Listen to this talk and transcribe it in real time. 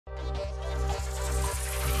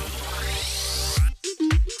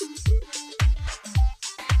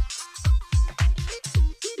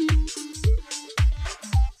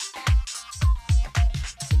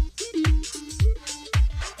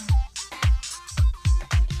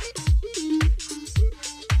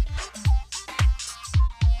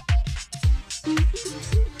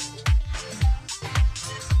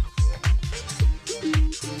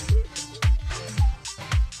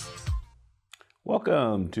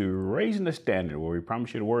to Raising the Standard, where we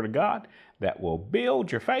promise you the Word of God that will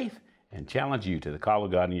build your faith and challenge you to the call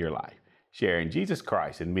of God in your life, sharing Jesus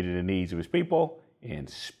Christ and meeting the needs of His people in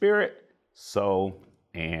spirit, soul,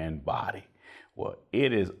 and body. Well,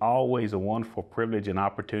 it is always a wonderful privilege and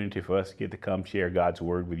opportunity for us to get to come share God's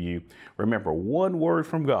Word with you. Remember, one word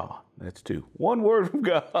from God, that's two, one word from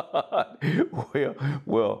God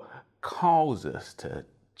will cause us to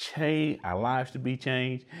change, our lives to be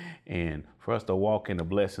changed, and for us to walk in the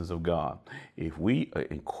blessings of God. If we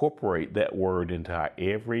incorporate that word into our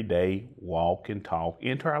everyday walk and talk,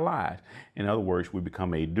 into our lives, in other words, we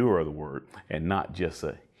become a doer of the word and not just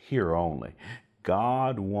a hearer only.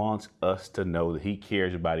 God wants us to know that He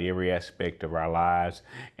cares about every aspect of our lives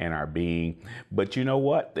and our being. But you know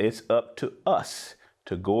what? It's up to us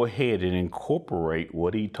to go ahead and incorporate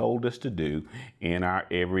what He told us to do in our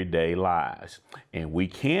everyday lives. And we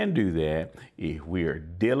can do that if we are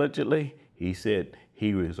diligently, He said He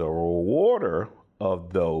is a rewarder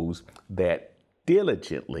of those that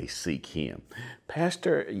diligently seek Him.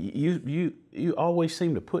 Pastor, you always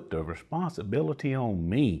seem to put the responsibility on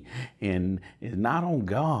me and not on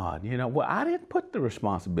God. You know, well, I didn't put the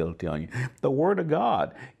responsibility on you. The Word of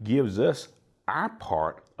God gives us our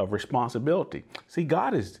part of responsibility. See,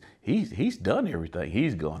 God He's done everything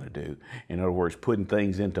He's going to do. In other words, putting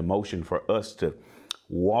things into motion for us to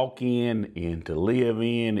walk in and to live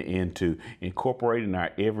in and to incorporate in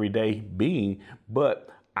our everyday being. But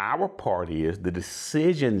our part is the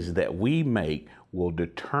decisions that we make will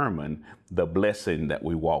determine the blessing that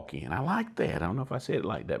we walk in. I like that. I don't know if I said it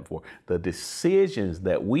like that before. The decisions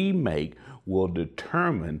that we make will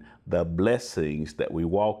determine the blessings that we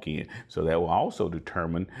walk in. So that will also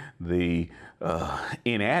determine the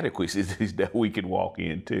inadequacies that we can walk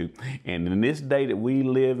into. And in this day that we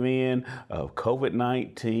live in, of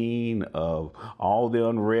COVID-19, of all the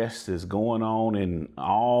unrest that's going on in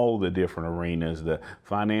all the different arenas, the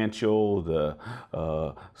financial,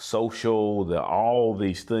 the social, all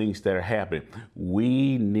these things that are happening,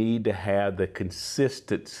 we need to have the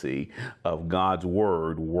consistency of God's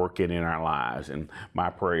Word working in our lives. And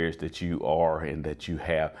my prayer is that you are and that you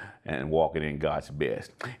have and walking in God's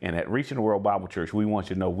best. And at Reaching the World Bible Church, we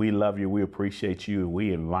want you to know we love you, we appreciate you, and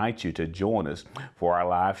we invite you to join us for our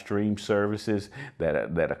live stream services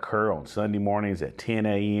that occur on Sunday mornings at 10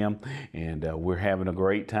 a.m. And we're having a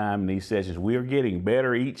great time in these sessions. We are getting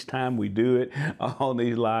better each time we do it on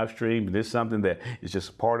these live streams. This is something that is just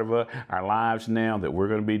a part of our lives now that we're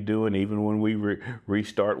going to be doing even when we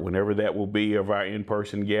restart, whenever that will be, of our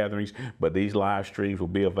in-person gatherings. But these live streams will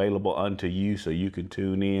be available unto you so you can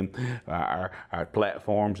tune in. Our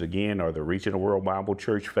platforms, again, are the Reaching the World Bible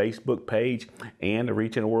Church Facebook page and the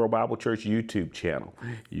Reaching the World Bible Church YouTube channel.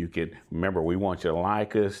 You can, remember, we want you to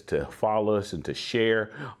like us, to follow us, and to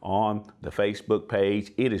share on the Facebook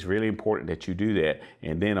page. It is really important that you do that.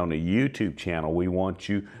 And then on the YouTube channel, we want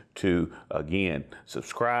you to, again,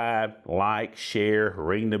 subscribe, like, share,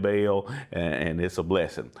 ring the bell, and it's a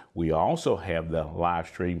blessing. We also have the live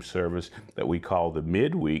stream service that we call the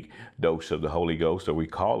midweek dose of the Holy Ghost, or we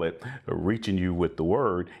call it Reaching You with the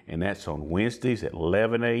Word, and that's on Wednesdays at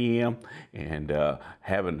 11 a.m. And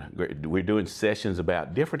we're doing sessions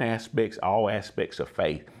about different aspects, all aspects of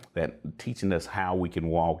faith, that teaching us how we can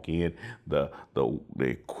walk in the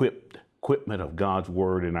equipment of God's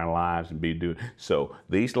Word in our lives and be doing. So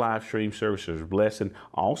these live stream services are a blessing.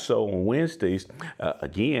 Also on Wednesdays,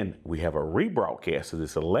 again, we have a rebroadcast of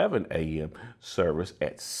this 11 a.m. service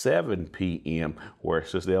at 7 p.m. where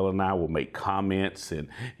Sister Ella and I will make comments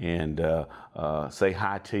and say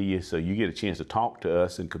hi to you. So you get a chance to talk to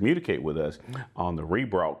us and communicate with us on the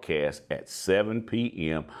rebroadcast at 7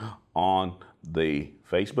 p.m. on the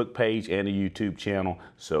Facebook page and the YouTube channel.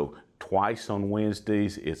 So twice on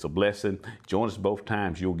Wednesdays. It's a blessing. Join us both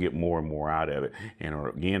times. You'll get more and more out of it. And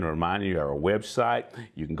again, a reminder, you our website.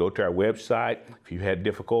 You can go to our website. If you had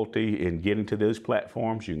difficulty in getting to those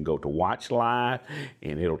platforms, you can go to Watch Live,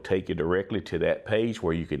 and it'll take you directly to that page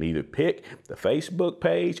where you can either pick the Facebook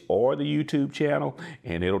page or the YouTube channel,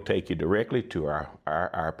 and it'll take you directly to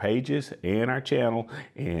our pages and our channel,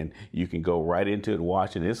 and you can go right into it and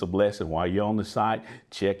watch it. It's a blessing. While you're on the site,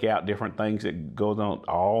 check out different things that goes on,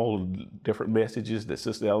 all different messages that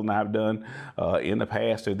Sister Ellen and I have done in the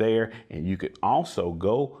past are there. And you can also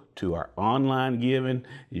go to our online giving.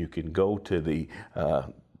 You can go to the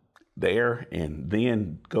there and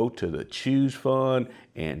then go to the Choose Fund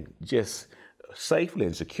and just safely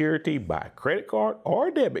and security by a credit card or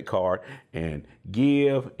a debit card and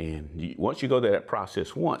give. And once you go through that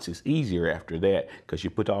process once, it's easier after that because you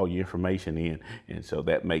put all your information in. And so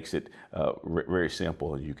that makes it very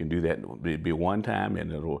simple. And you can do that. It'll be one time,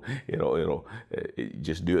 and it'll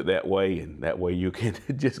just do it that way. And that way you can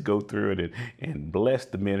just go through it and bless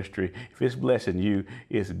the ministry. If it's blessing you,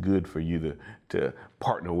 it's good for you to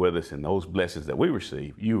partner with us, and those blessings that we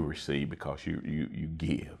receive, you receive because you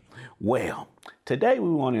give. Well, today we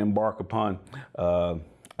want to embark upon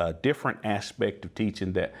a different aspect of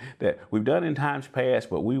teaching that we've done in times past,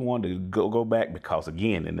 but we want to go back because,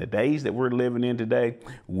 again, in the days that we're living in today,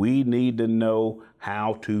 we need to know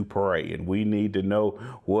how to pray, and we need to know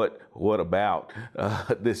what about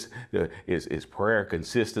this is prayer a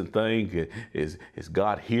consistent thing? Is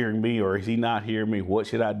God hearing me, or is He not hearing me? What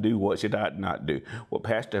should I do? What should I not do? Well,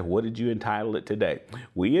 Pastor, what did you entitle it today?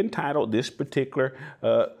 We entitled this particular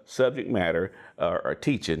subject matter or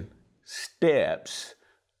teaching, Steps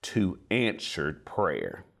to Answered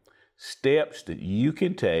Prayer. Steps that you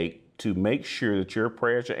can take to make sure that your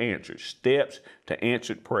prayers are answered. Steps to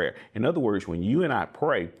answered prayer. In other words, when you and I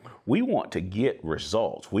pray, we want to get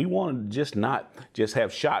results. We want to not just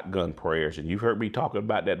have shotgun prayers. And you've heard me talking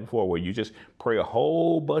about that before, where you just pray a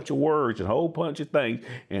whole bunch of words and a whole bunch of things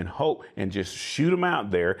and hope and just shoot them out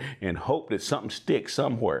there and hope that something sticks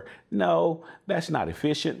somewhere. No, that's not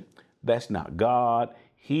efficient. That's not God.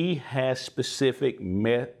 He has specific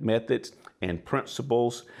methods and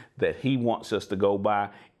principles that He wants us to go by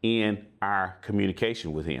in our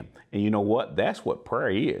communication with Him. And you know what? That's what prayer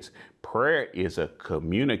is. Prayer is a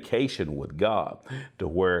communication with God, to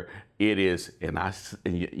where it is, and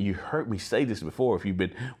you heard me say this before if you've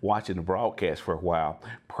been watching the broadcast for a while,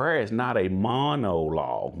 prayer is not a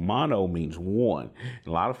monologue. Mono means one. And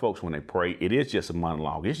a lot of folks, when they pray, it is just a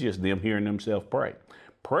monologue. It's just them hearing themselves pray.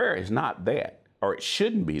 Prayer is not that, or it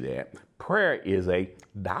shouldn't be that. Prayer is a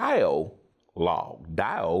dialogue.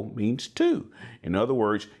 Dio means two. In other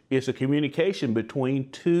words, it's a communication between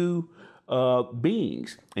two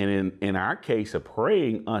beings. And in our case of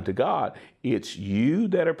praying unto God, it's you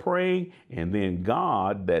that are praying, and then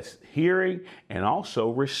God that's hearing and also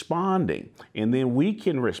responding. And then we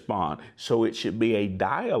can respond. So it should be a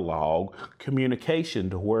dialogue communication,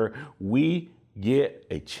 to where we get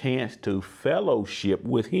a chance to fellowship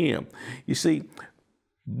with Him. You see,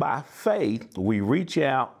 by faith, we reach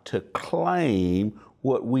out to claim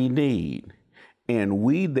what we need, and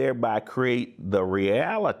we thereby create the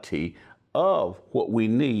reality of what we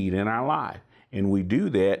need in our life. And we do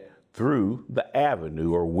that through the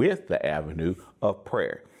avenue, or with the avenue of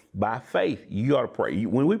prayer. By faith, you ought to pray.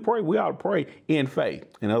 When we pray, we ought to pray in faith.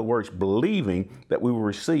 In other words, believing that we will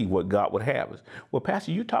receive what God would have us. Well,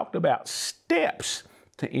 Pastor, you talked about steps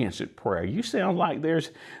to answered prayer. You sound like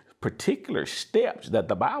there's particular steps that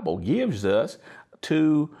the Bible gives us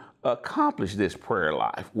to accomplish this prayer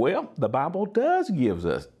life. Well, the Bible does give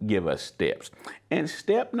us steps. And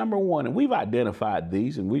step number one, and we've identified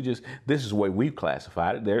these, and this is the way we've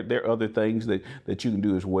classified it. There are other things that you can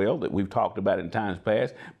do as well that we've talked about in times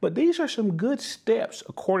past, but these are some good steps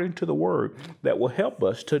according to the Word that will help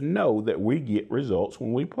us to know that we get results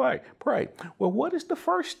when we pray. Well, what is the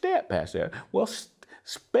first step, Pastor? Well,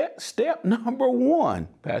 step number one,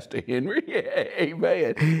 Pastor Henry,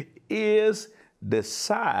 amen, is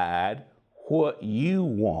decide what you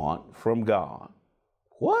want from God.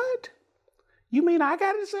 What? You mean I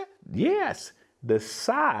got to decide? Yes,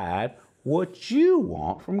 decide what you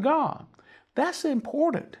want from God. That's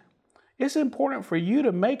important. It's important for you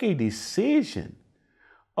to make a decision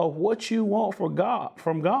of what you want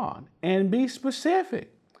from God, and be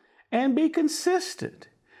specific and be consistent.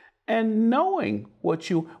 And knowing what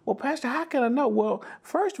well, Pastor, how can I know? Well,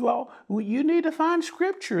 first of all, you need to find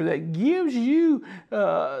scripture that gives you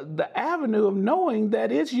the avenue of knowing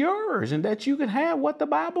that it's yours and that you can have what the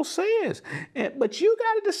Bible says. But you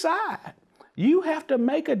got to decide. You have to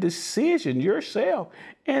make a decision yourself.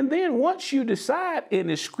 And then once you decide, and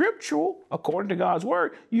it's scriptural, according to God's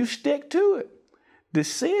word, you stick to it.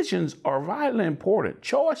 Decisions are vitally important.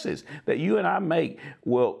 Choices that you and I make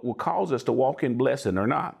will cause us to walk in blessing or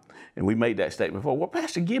not. And we made that statement before. Well,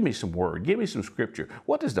 Pastor, give me some word. Give me some scripture.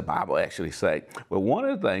 What does the Bible actually say? Well, one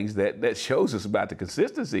of the things that shows us about the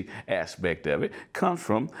consistency aspect of it comes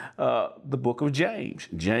from the book of James.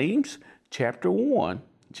 James chapter 1,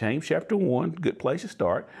 good place to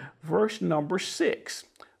start, verse number 6.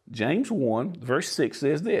 James 1, verse 6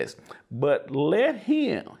 says this, but let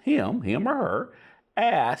him or her,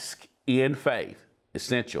 ask in faith.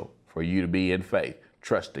 Essential for you to be in faith,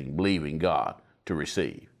 trusting, believing God to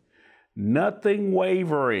receive. Nothing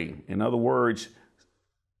wavering. In other words,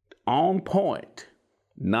 on point,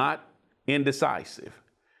 not indecisive,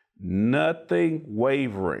 nothing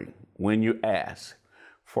wavering when you ask.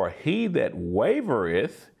 For he that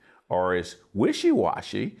wavereth or is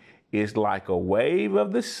wishy-washy is like a wave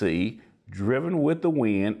of the sea driven with the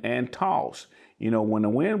wind and tossed. You know, when the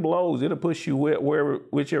wind blows, it'll push you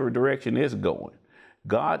whichever direction it's going.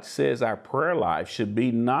 God says our prayer life should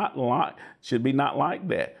be not like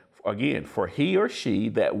that. Again, for he or she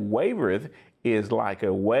that wavereth is like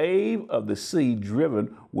a wave of the sea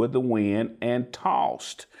driven with the wind and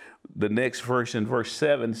tossed. The next verse in verse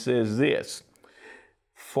 7 says this,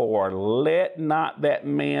 for let not that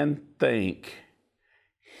man think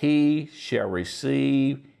he shall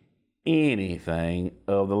receive anything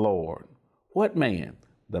of the Lord. What man?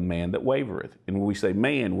 The man that wavereth. And when we say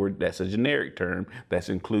man, that's a generic term that's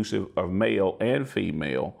inclusive of male and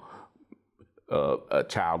female, a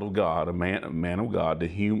child of God, a man of God, the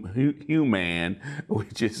human,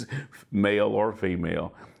 which is male or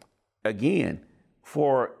female. Again,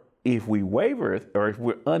 for if we wavereth, or if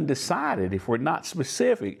we're undecided, if we're not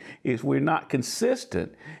specific, if we're not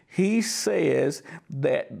consistent, he says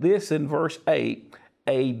that this in verse 8,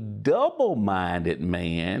 a double-minded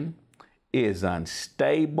man is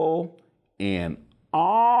unstable in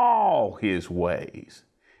all his ways.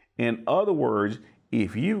 In other words,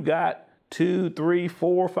 if you've got 2, 3,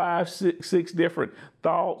 4, 5, 6 different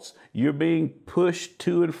thoughts, you're being pushed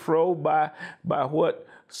to and fro by what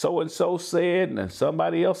so-and-so said, and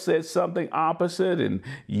somebody else said something opposite, and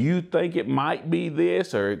you think it might be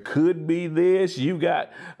this or it could be this.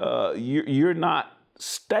 You're not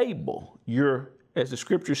stable. You're, as the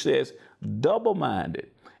scripture says, double-minded.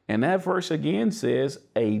 And that verse again says,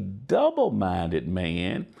 a double-minded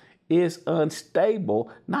man is unstable,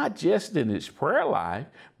 not just in his prayer life,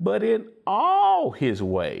 but in all his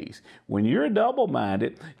ways. When you're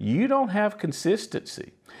double-minded, you don't have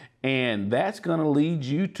consistency. And that's going to lead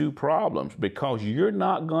you to problems because you're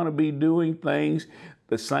not going to be doing things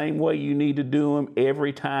the same way you need to do them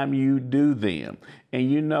every time you do them.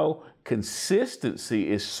 And you know, consistency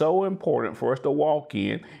is so important for us to walk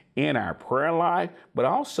in our prayer life, but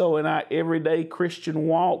also in our everyday Christian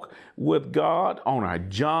walk with God. On our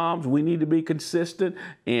jobs, we need to be consistent.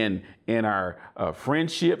 In our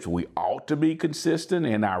friendships, we ought to be consistent.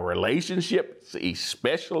 In our relationships,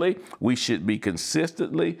 especially, we should be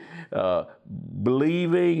consistently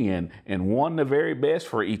believing and wanting the very best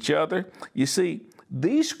for each other. You see,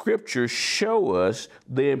 these scriptures show us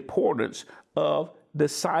the importance of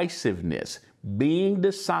decisiveness. Being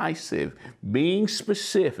decisive, being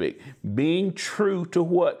specific, being true to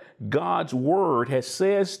what God's word has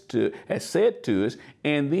said to us,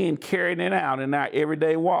 and then carrying it out in our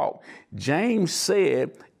everyday walk. James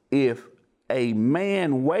said, if a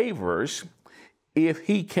man wavers, if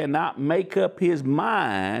he cannot make up his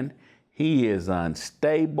mind, he is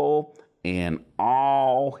unstable in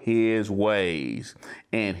all his ways,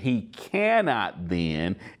 and he cannot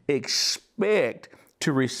then expect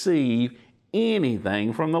to receive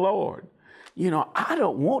anything from the Lord. You know, I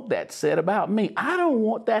don't want that said about me. I don't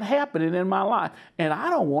want that happening in my life, and I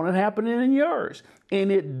don't want it happening in yours.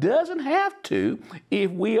 And it doesn't have to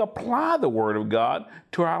if we apply the Word of God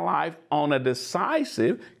to our life on a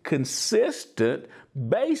decisive, consistent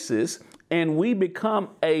basis, and we become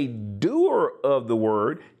a doer of the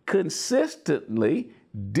Word, consistently,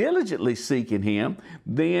 diligently seeking Him.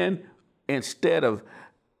 Then instead of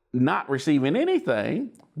not receiving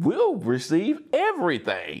anything, we'll receive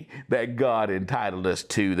everything that God entitled us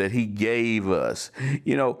to, that He gave us.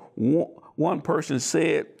 You know, one person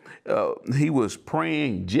said he was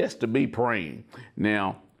praying just to be praying.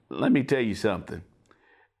 Now, let me tell you something.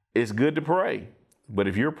 It's good to pray, but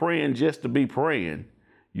if you're praying just to be praying,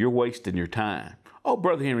 you're wasting your time. Oh,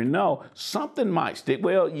 Brother Henry, no, something might stick.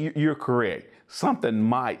 Well, you're correct. Something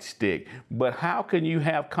might stick, but how can you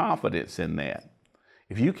have confidence in that?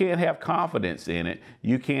 If you can't have confidence in it,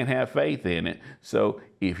 you can't have faith in it. So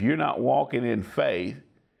if you're not walking in faith,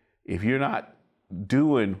 if you're not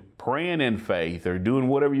praying in faith or doing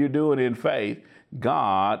whatever you're doing in faith,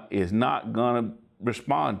 God is not going to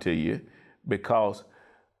respond to you because,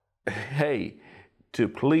 hey, to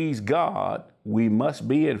please God, we must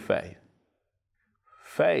be in faith.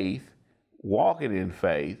 Faith, walking in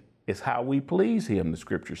faith, is how we please Him, the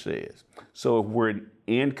scripture says. So if we're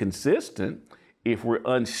inconsistent, if we're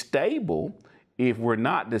unstable, if we're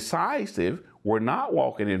not decisive, we're not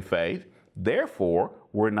walking in faith, therefore,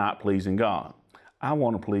 we're not pleasing God. I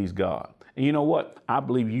want to please God. And you know what? I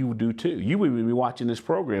believe you do too. You would be watching this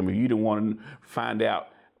program if you didn't want to find out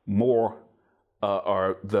more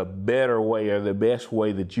or the better way or the best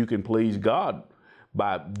way that you can please God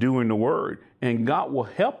by doing the word. And God will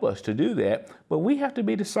help us to do that, but we have to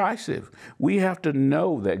be decisive. We have to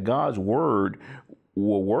know that God's word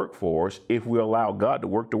will work for us if we allow God to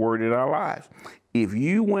work the word in our lives. If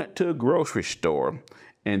you went to a grocery store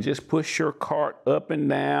and just pushed your cart up and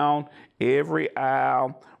down every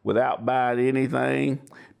aisle without buying anything,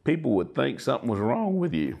 people would think something was wrong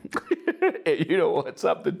with you. And you know what?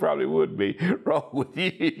 Something probably would be wrong with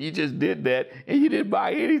you if you just did that and you didn't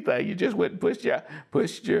buy anything. You just went and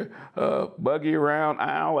pushed your buggy around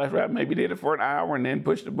aisle. That's right. Maybe did it for an hour and then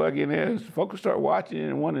pushed the buggy in there. Folks start watching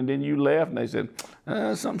and then you left and they said,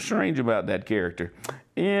 something strange about that character.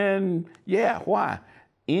 And yeah, why?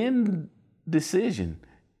 Indecision,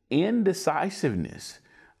 indecisiveness.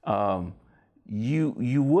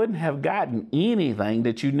 You wouldn't have gotten anything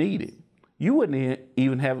that you needed. You wouldn't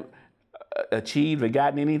even have achieved or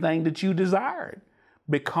gotten anything that you desired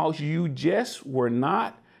because you just were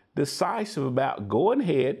not decisive about going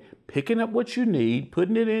ahead, picking up what you need,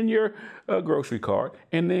 putting it in your grocery cart,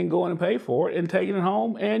 and then going and pay for it and taking it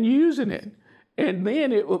home and using it. And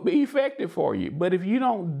then it will be effective for you. But if you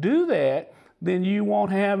don't do that, then you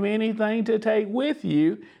won't have anything to take with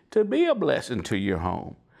you to be a blessing to your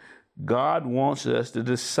home. God wants us to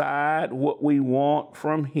decide what we want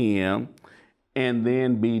from Him and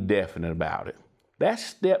then be definite about it. That's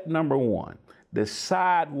step number one.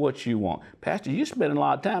 Decide what you want. Pastor, you're spending a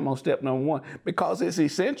lot of time on step number one because it's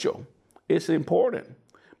essential. It's important.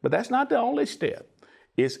 But that's not the only step.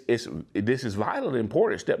 This is vitally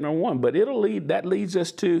important, step number one, but that leads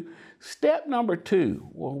us to step number two.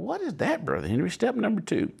 Well, what is that, Brother Henry? Step number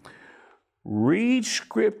two. Read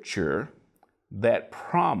scripture that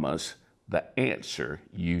promise the answer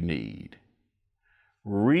you need.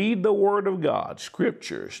 Read the Word of God,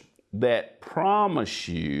 scriptures that promise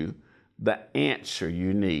you the answer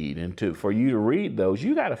you need. And for you to read those,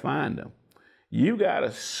 you got to find them. You got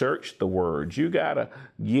to search the words. You got to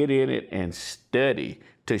get in it and study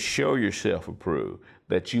to show yourself approved,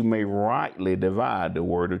 that you may rightly divide the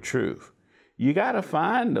word of truth. You got to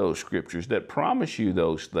find those scriptures that promise you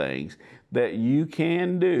those things that you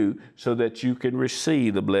can do so that you can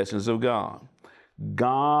receive the blessings of God.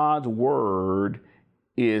 God's word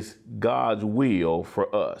is God's will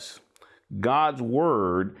for us. God's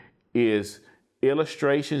word is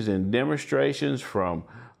illustrations and demonstrations from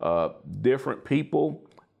different people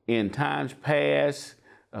in times past,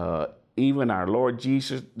 even our Lord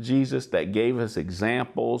Jesus that gave us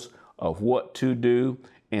examples of what to do.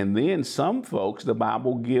 And then some folks, the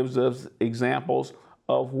Bible gives us examples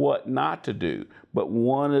of what not to do. But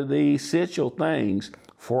one of the essential things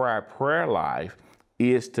for our prayer life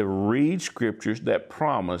is to read scriptures that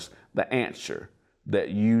promise the answer that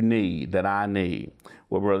you need, that I need.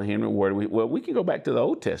 Well, Brother Henry, we can go back to the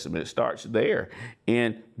Old Testament. It starts there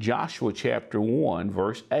in Joshua chapter 1,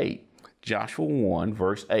 verse 8. Joshua 1,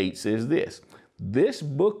 verse 8 says this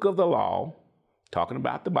book of the law, talking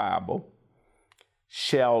about the Bible,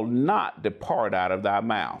 shall not depart out of thy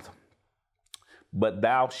mouth, but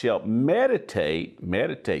thou shalt meditate,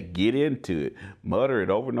 get into it, mutter it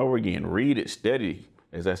over and over again, read it, study,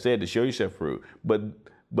 as I said, to show yourself approved.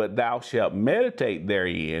 But thou shalt meditate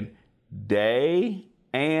therein day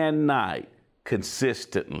and night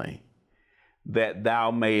consistently, that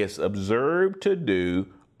thou mayest observe to do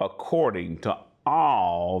according to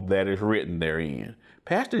all that is written therein.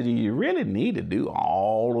 Pastor, do you really need to do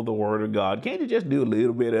all of the Word of God? Can't you just do a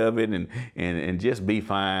little bit of it and just be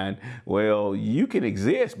fine? Well, you can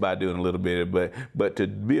exist by doing a little bit of it, but to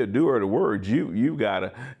be a doer of the Word, you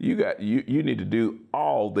need to do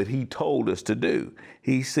all that He told us to do.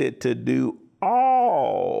 He said to do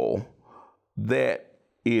all that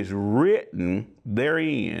is written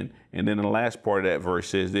therein. And then the last part of that verse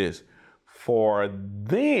says this, for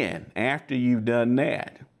then, after you've done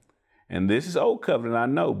that, and this is old covenant, I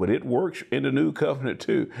know, but it works in the new covenant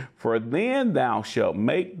too. For then thou shalt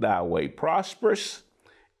make thy way prosperous,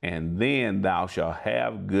 and then thou shalt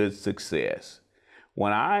have good success.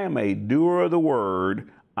 When I am a doer of the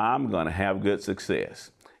word, I'm going to have good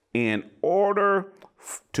success. In order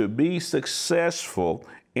to be successful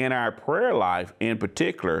in our prayer life in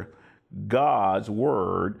particular, God's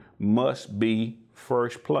word must be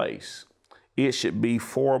first place. It should be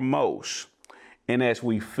foremost. And as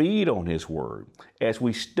we feed on His word, as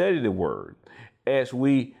we study the word, as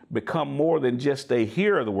we become more than just a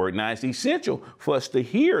hearer of the word. Now, it's essential for us to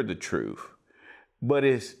hear the truth, but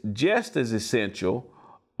it's just as essential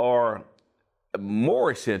or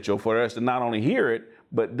more essential for us to not only hear it,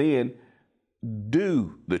 but then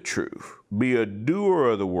do the truth. Be a doer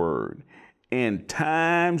of the word in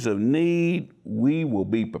times of need, we will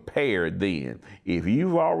be prepared then. If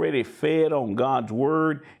you've already fed on God's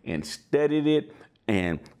word and studied it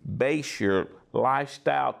and base your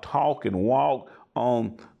lifestyle, talk, and walk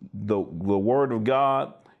on the word of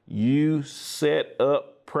God, you set up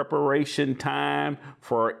preparation time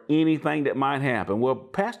for anything that might happen. Well,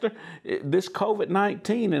 Pastor, this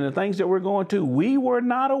COVID-19 and the things that we're going to, we were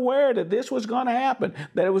not aware that this was going to happen,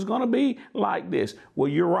 that it was going to be like this. Well,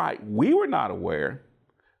 you're right. We were not aware,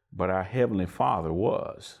 but our Heavenly Father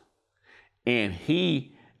was. And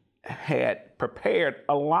He had prepared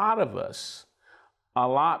a lot of us, a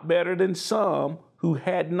lot better than some who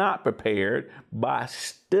had not prepared, by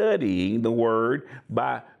studying the Word,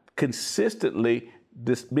 by consistently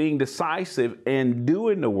being decisive and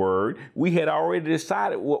doing the word. We had already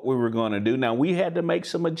decided what we were going to do. Now, we had to make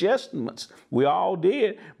some adjustments. We all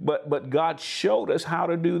did, but God showed us how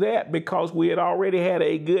to do that because we had already had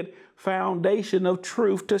a good foundation of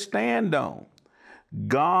truth to stand on.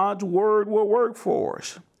 God's word will work for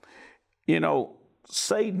us. You know,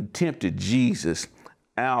 Satan tempted Jesus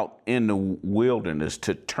out in the wilderness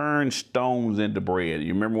to turn stones into bread.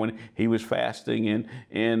 You remember when he was fasting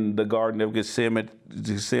in the Garden of Gethsemane,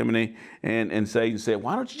 and Satan said,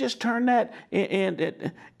 why don't you just turn that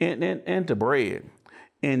into bread?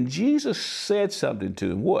 And Jesus said something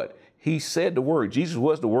to him. What? He said the word. Jesus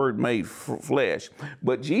was the word made flesh.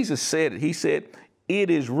 But Jesus said it. He said, it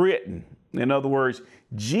is written. In other words,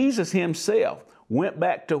 Jesus himself went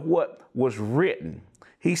back to what was written.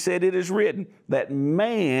 He said, it is written that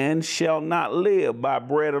man shall not live by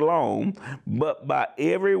bread alone, but by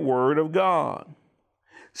every word of God.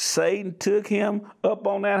 Satan took him up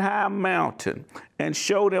on that high mountain and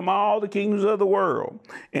showed him all the kingdoms of the world.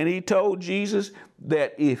 And he told Jesus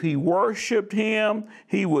that if he worshiped him,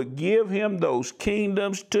 he would give him those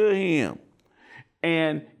kingdoms to him.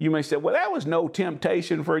 And you may say, well, that was no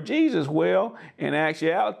temptation for Jesus. Well, in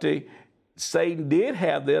actuality, Satan did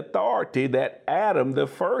have the authority that Adam, the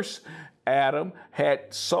first Adam,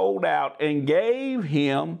 had sold out and gave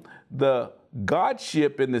him the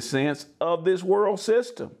godship in the sense of this world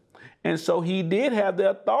system. And so he did have the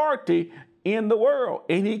authority in the world,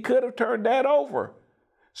 and he could have turned that over.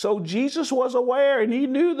 So Jesus was aware, and he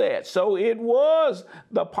knew that. So it was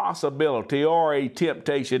the possibility or a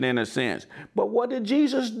temptation in a sense. But what did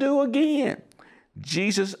Jesus do again?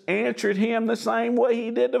 Jesus answered him the same way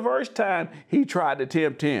he did the first time he tried to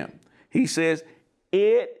tempt him. He says,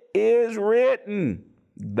 it is written,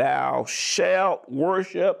 thou shalt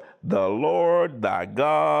worship the Lord thy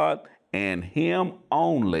God, and him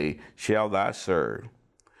only shall thou serve.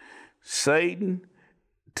 Satan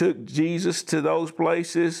took Jesus to those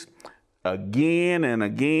places again and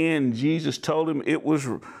again. Jesus told him it was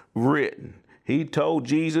written. He told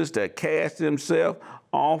Jesus to cast himself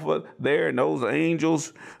off of there, and those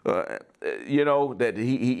angels, that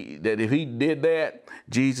if he did that,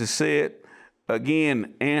 Jesus said,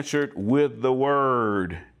 again, answered with the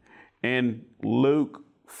word in Luke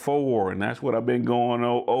 4. And that's what I've been going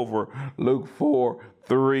over, Luke 4,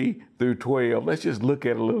 3 through 12. Let's just look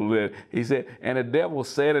at it a little bit. He said, and the devil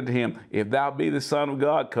said unto him, if thou be the Son of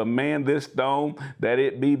God, command this stone that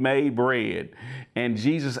it be made bread. And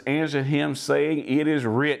Jesus answered him, saying, it is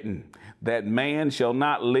written, that man shall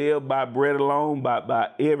not live by bread alone, but by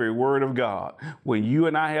every word of God. When you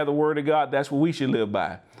and I have the word of God, that's what we should live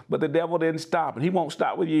by. But the devil didn't stop, and he won't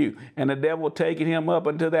stop with you. And the devil, taking him up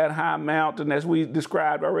into that high mountain, as we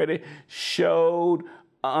described already, showed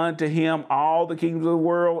unto him all the kingdoms of the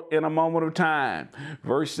world in a moment of time.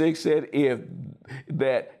 Verse 6 said,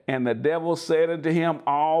 and the devil said unto him,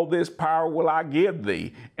 all this power will I give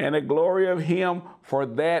thee, and the glory of him, for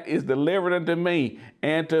that is delivered unto me,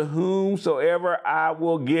 and to whomsoever I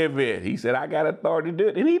will give it. He said, I got authority to do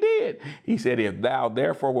it, and he did. He said, if thou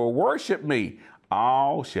therefore will worship me,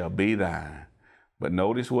 all shall be thine. But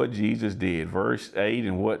notice what Jesus did. Verse 8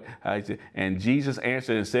 and what I said. And Jesus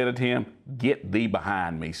answered and said unto him, get thee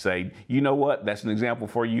behind me, Satan. You know what? That's an example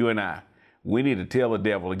for you and I. We need to tell the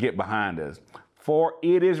devil to get behind us. For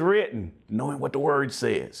it is written, knowing what the word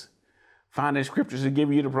says. Finding scriptures and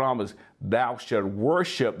giving you the promise, thou shalt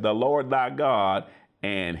worship the Lord thy God,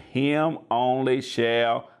 and him only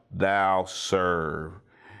shall thou serve.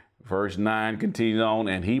 Verse 9 continues on,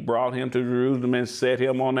 and he brought him to Jerusalem and set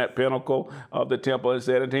him on that pinnacle of the temple and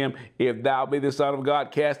said unto him, if thou be the Son of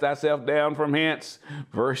God, cast thyself down from hence.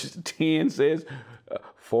 Verse 10 says,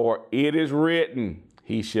 for it is written,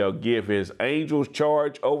 he shall give his angels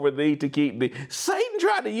charge over thee to keep thee. Satan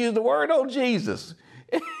tried to use the word on Jesus.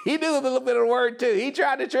 He knew a little bit of the word too. He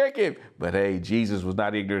tried to trick him. But hey, Jesus was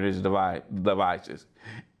not ignorant of his devices.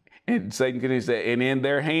 And Satan can say, and in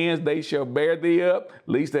their hands they shall bear thee up,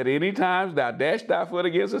 lest at any time thou dash thy foot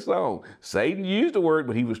against a stone. Satan used the word,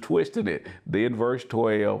 but he was twisting it. Then verse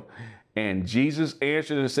 12, and Jesus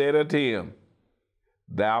answered and said unto him,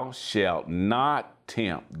 thou shalt not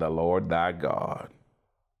tempt the Lord thy God.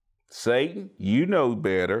 Satan, you know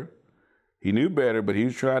better. He knew better, but he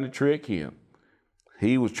was trying to trick him.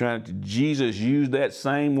 Jesus used that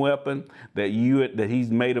same weapon that he's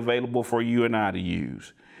made available for you and I to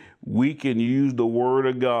use. We can use the word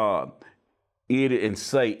of God and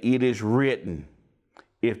say, it is written.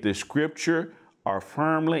 If the scripture are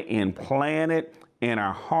firmly implanted in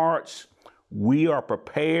our hearts, we are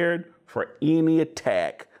prepared for any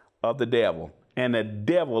attack of the devil. And the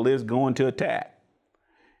devil is going to attack.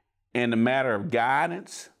 In the matter of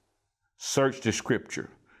guidance, search the scripture.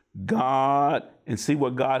 God, and see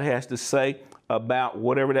what God has to say about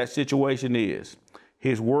whatever that situation is.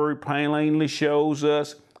 His word plainly shows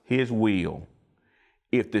us his will.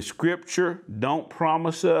 If the scripture don't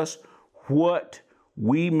promise us what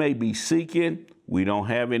we may be seeking, we don't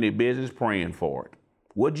have any business praying for it.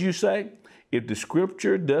 What'd you say? If the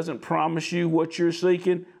scripture doesn't promise you what you're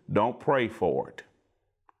seeking, don't pray for it.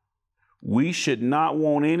 We should not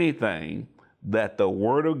want anything that the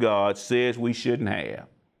word of God says we shouldn't have.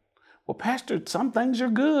 Well, Pastor, some things are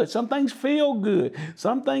good. Some things feel good.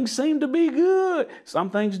 Some things seem to be good. Some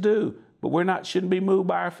things do. But shouldn't be moved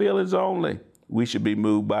by our feelings only. We should be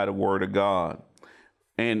moved by the word of God.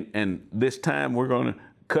 And this time we're going to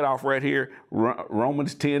cut off right here.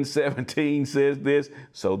 Romans 10:17 says this.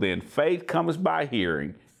 So then faith comes by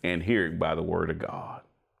hearing, and hearing by the word of God.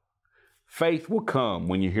 Faith will come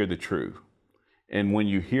when you hear the truth. And when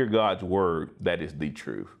you hear God's word, that is the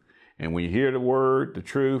truth. And when you hear the word, the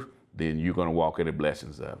truth, then you're going to walk in the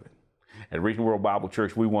blessings of it. At Reaching World Bible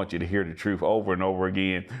Church, we want you to hear the truth over and over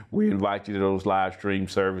again. We invite you to those live stream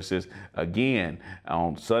services. Again,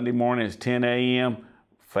 on Sunday mornings, 10 a.m.,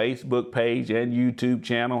 Facebook page and YouTube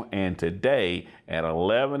channel. And today at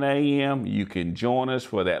 11 a.m., you can join us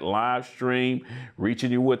for that live stream,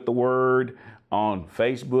 Reaching You with the Word on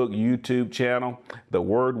Facebook, YouTube channel. The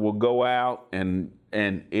word will go out and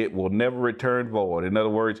it will never return void. In other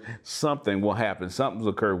words, something will happen. Something's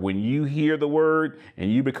occur. When you hear the word and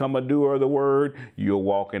you become a doer of the word, you'll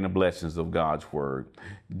walk in the blessings of God's word.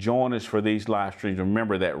 Join us for these live streams.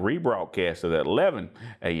 Remember that rebroadcast of that 11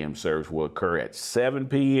 a.m. service will occur at 7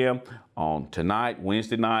 p.m. on tonight,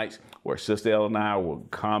 Wednesday nights, where Sister Ella and I will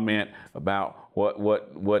comment about what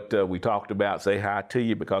we talked about. Say hi to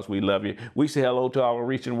you because we love you. We say hello to our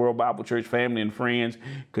Reaching World Bible Church family and friends.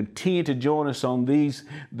 Continue to join us on these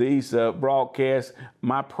broadcasts.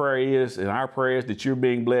 My prayer is, and our prayer is, that you're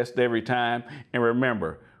being blessed every time. And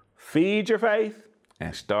remember, feed your faith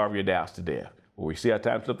and starve your doubts to death. When we see our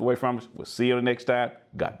time slipped away from us, we'll see you the next time.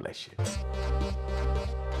 God bless you.